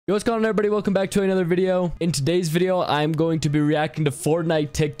Yo, what's going on, everybody? Welcome back to another video. In today's video, I'm going to be reacting to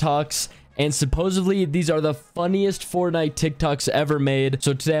Fortnite TikToks, and supposedly these are the funniest Fortnite TikToks ever made.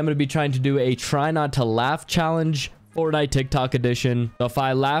 So today I'm going to be trying to do a try not to laugh challenge, Fortnite TikTok edition. So if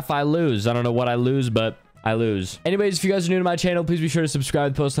I laugh, I lose. I don't know what I lose, but I lose. Anyways, if you guys are new to my channel, please be sure to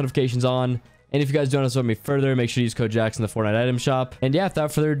subscribe, post notifications on. And if you guys don't want to support me further, make sure you use code JAX in the Fortnite item shop. And yeah,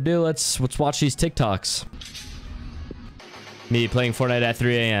 without further ado, let's watch these TikToks. Me playing Fortnite at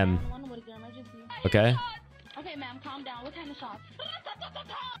 3 a.m. Okay. Okay, ma'am, calm down. What kind of shots?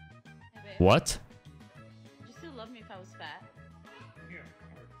 Hey, What? would you still love me if I was fat?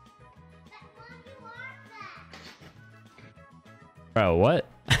 Bro, what?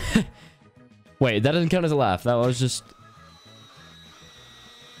 Wait, that doesn't count as a laugh. That was just...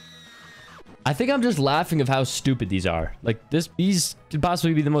 I think I'm just laughing of how stupid these are. Like, these could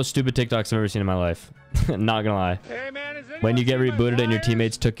possibly be the most stupid TikToks I've ever seen in my life. Not gonna lie. Hey man, When you get rebooted and your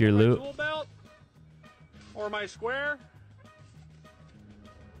teammates took your loot. Tool belt? Or my square?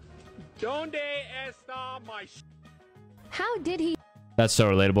 Donde está my How did he? That's so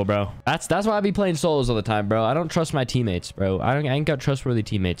relatable, bro. That's why I be playing solos all the time, bro. I don't trust my teammates, bro. I ain't got trustworthy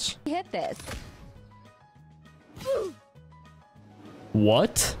teammates. Hit this?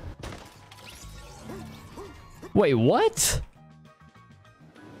 What? Wait, what?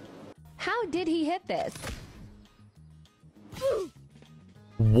 How did he hit this?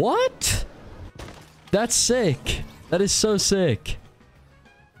 What? That's sick. That is so sick.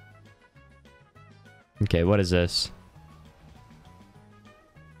 Okay, what is this?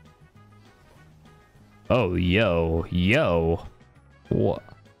 Oh, yo. What?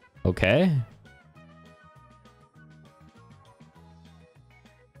 Okay.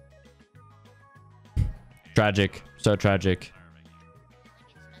 Tragic. So tragic.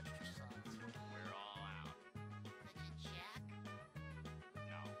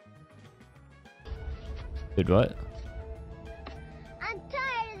 Dude, what? I'm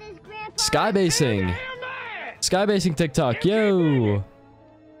tired of this, Grandpa. Skybasing. Skybasing TikTok. Yo.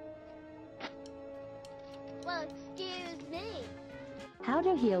 Well, excuse me. How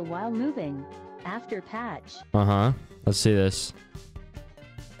to heal while moving after patch. Uh-huh. Let's see this.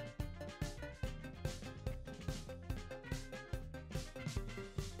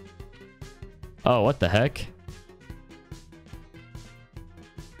 Oh, what the heck?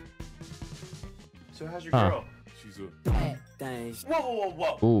 So how's your Huh. girl? She's a... Thanks.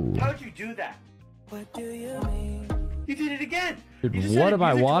 Whoa. Ooh. How'd you do that? What do you mean? You did it again. Dude, You what decided am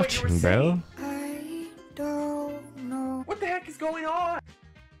I music to what you were watching, bro? saying. I don't know. What the heck is going on?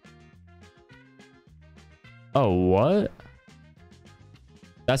 Oh, what?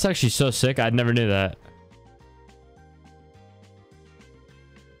 That's actually so sick. I never knew that.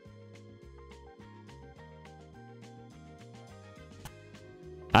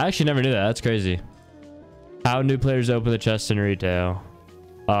 I actually never knew that. That's crazy. How new players open the chest in retail.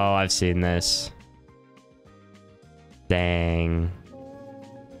 Oh, I've seen this. Dang.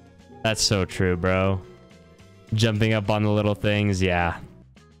 That's so true, bro. Jumping up on the little things. Yeah.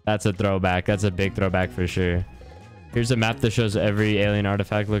 That's a throwback. That's a big throwback for sure. Here's a map that shows every alien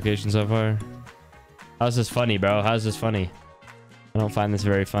artifact location so far. How's this funny, bro? How's this funny? I don't find this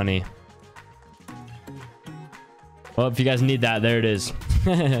very funny. Well, if you guys need that, there it is.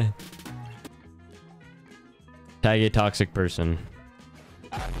 Tag a toxic person.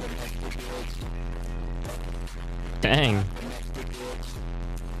 Dang.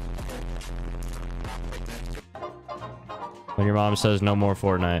 When your mom says no more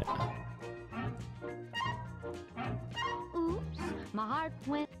Fortnite. Oops, my heart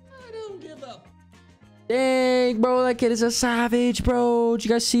went. Dang, bro, that kid is a savage, bro. Did you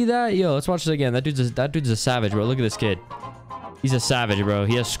guys see that? Yo, let's watch it again. That dude's a savage, bro. Look at this kid. He's a savage, bro.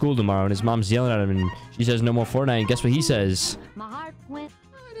 He has school tomorrow, and his mom's yelling at him, and she says no more Fortnite. And guess what he says? My heart went.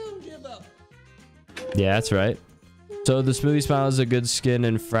 Yeah, that's right. So the smoothie smile is a good skin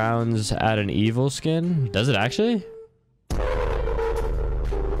and frowns at an evil skin. Does it actually?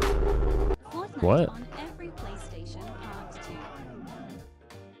 What? On every PlayStation counts to.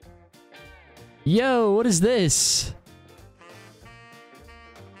 Yo, what is this?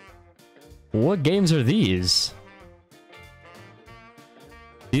 What games are these?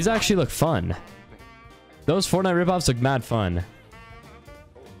 These actually look fun. Those Fortnite ripoffs look mad fun.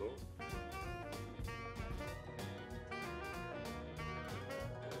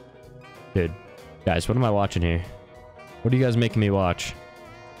 Dude, guys, what am I watching here? What are you guys making me watch?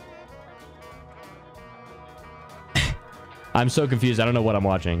 I'm so confused. I don't know what I'm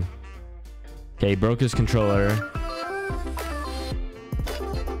watching. Okay, broke his controller.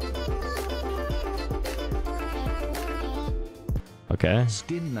 Okay.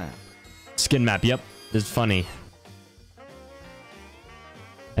 Skin map. Skin map. Yep. This is funny.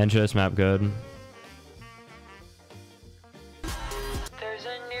 Interest map good. There's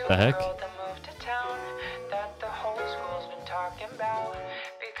a new The heck? girl that moved to town that the whole school's been talking about.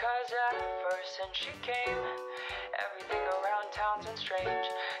 Because at first since she came, everything around town's been strange.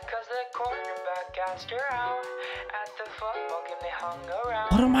 Cause the quarterback asked her out at the football game they hung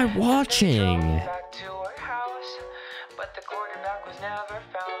around. What am I watching? Back to her house, but the quarterback was never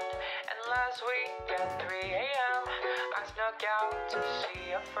found. And last week at 3 a.m. I snuck out to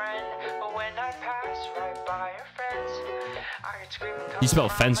see a friend, but when I passed right by her fence, I heard screaming. You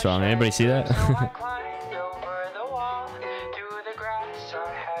spelled fence wrong. Anybody see that? So I climbed over the wall, through the grass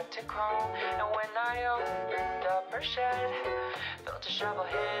I had to crawl, and when I opened up her shed, felt a shovel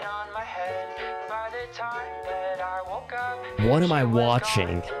hit on my head. By the time that I woke up, What am I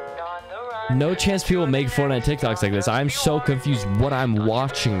watching? No chance people make Fortnite TikToks like this. I'm so confused what I'm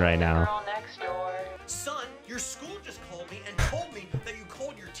watching right now. Son, your school just called me and told me that you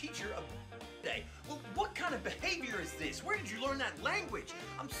called your teacher a day. Well, what kind of behavior is this? Where did you learn that language?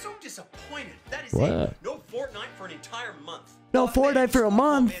 I'm so disappointed. That is What? it. No Fortnite for an entire month. No Fortnite for a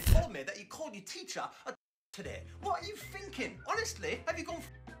month. Man told me that you called your teacher a today. What are you thinking? Honestly, have you gone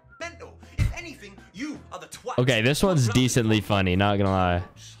mental? If anything, you are the twat. Okay, this one's decently funny. Not gonna lie.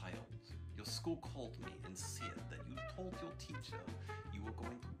 Child, your school called me and said that you told your teacher you were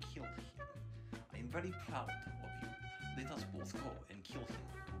going to kill him. I am very proud of you. Let us both go and kill him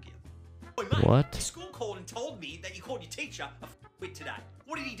together. Oi, mate, What? your school called and told me that you called your teacher a wit today.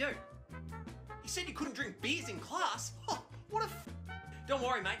 What did he do? He said you couldn't drink beers in class. Huh, what a Don't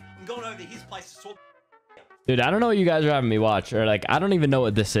worry, mate. I'm going over to his place to sort. Dude, I don't know what you guys are having me watch, or like, I don't even know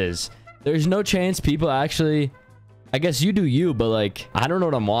what this is. There's no chance people actually, I guess you do you, but like, I don't know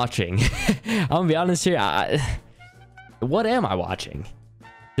what I'm watching. I'm gonna be honest here. What am I watching?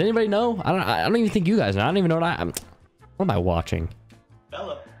 Does anybody know? I don't even think you guys know. I don't even know what what am I watching?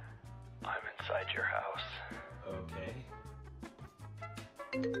 Bella. I'm inside your house. Okay.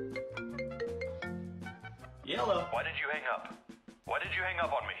 Yellow. Why did you hang up? Why did you hang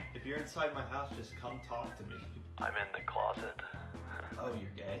up on me? If you're inside my house, just come talk to me. I'm in the closet. Oh,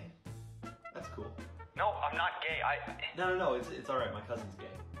 you're gay? That's cool. No, I'm not gay. No, it's alright. My cousin's gay.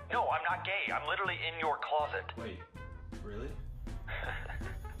 No, I'm not gay. I'm literally in your closet. Wait, really?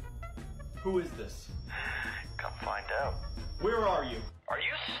 Who is this? Come find out. Where are you? Are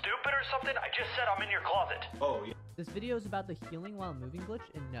you stupid or something? I just said I'm in your closet. Oh, yeah. This video is about the healing while moving glitch,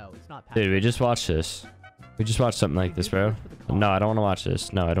 and no, it's not. Dude, we just watched this. We just watched something like this, bro. No, I don't want to watch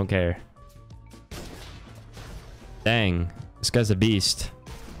this. No, I don't care. Dang, this guy's a beast.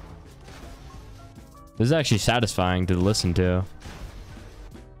 This is actually satisfying to listen to.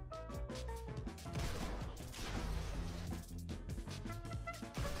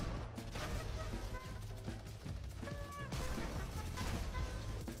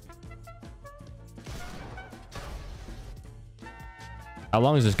 How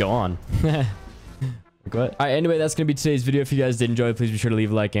long does this go on? What? All right, anyway, that's gonna be today's video. If you guys did enjoy, please be sure to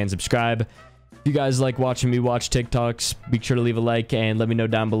leave a like and subscribe. If you guys like watching me watch TikToks, be sure to leave a like and let me know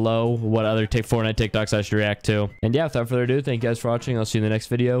down below what other Fortnite TikToks I should react to. And yeah, without further ado, thank you guys for watching. I'll see you in the next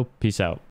video. Peace out.